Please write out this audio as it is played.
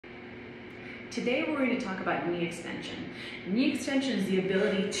Today we're going to talk about knee extension. Knee extension is the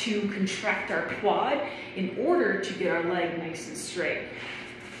ability to contract our quad in order to get our leg nice and straight.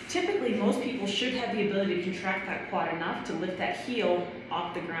 Typically, most people should have the ability to contract that quad enough to lift that heel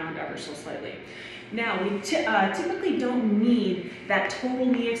off the ground ever so slightly. Now, we typically don't need that total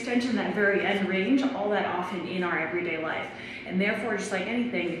knee extension, that very end range, all that often in our everyday life. And therefore, just like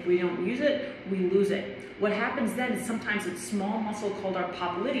anything, if we don't use it, we lose it. What happens then is sometimes a small muscle called our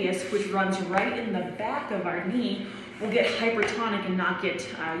popliteus, which runs right in the back of our knee, will get hypertonic and not get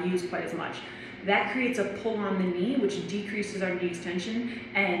used quite as much. That creates a pull on the knee, which decreases our knee extension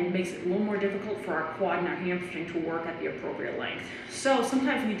and makes it a little more difficult for our quad and our hamstring to work at the appropriate length. So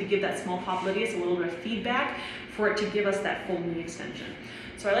sometimes we need to give that small popliteus a little bit of feedback for it to give us that full knee extension.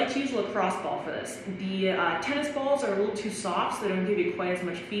 So I like to use a lacrosse ball for this. The tennis balls are a little too soft, so they don't give you quite as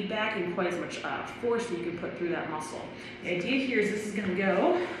much feedback and quite as much force that you can put through that muscle. The idea here is this is going to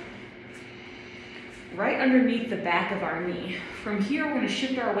go right underneath the back of our knee. From here, we're going to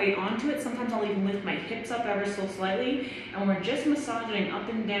shift our weight onto it. Sometimes I'll even lift my hips up ever so slightly, and we're just massaging up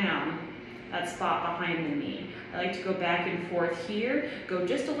and down that spot behind the knee. I like to go back and forth here, go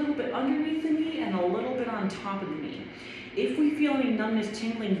just a little bit underneath the knee and a little bit on top of the knee. If we feel any numbness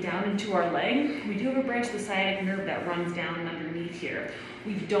tingling down into our leg, we do have a branch of the sciatic nerve that runs down and underneath here.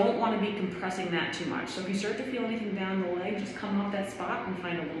 We don't want to be compressing that too much. So if you start to feel anything down the leg, just come off that spot and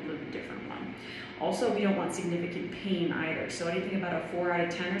find a little bit of a different one. Also, we don't want significant pain either. So anything about a 4 out of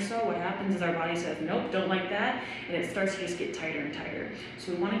 10 or so, what happens is our body says, nope, don't like that, and it starts to just get tighter and tighter.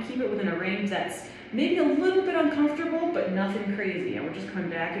 So we want to keep it within a range that's maybe a little bit uncomfortable, but nothing crazy. And we're just coming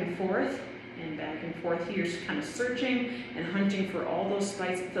back and forth here, just kind of searching and hunting for all those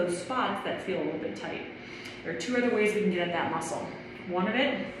spots that feel a little bit tight. There are two other ways we can get at that muscle. One of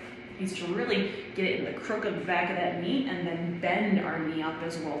it is to really get it in the crook of the back of that knee and then bend our knee up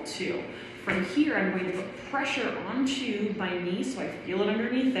as well too. From here, I'm going to put pressure onto my knee so I feel it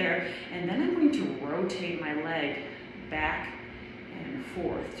underneath there, and then I'm going to rotate my leg back and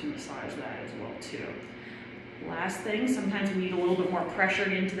forth to massage that as well too. Last thing, sometimes we need a little bit more pressure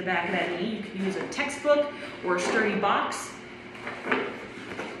into the back of that knee. You can use a textbook or a sturdy box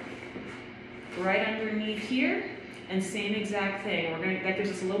right underneath here, and same exact thing. That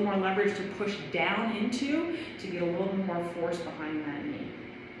gives us a little more leverage to push down into to get a little bit more force behind that knee.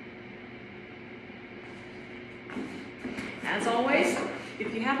 As always,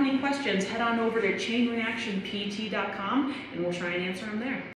 if you have any questions, head on over to chainreactionpt.com and we'll try and answer them there.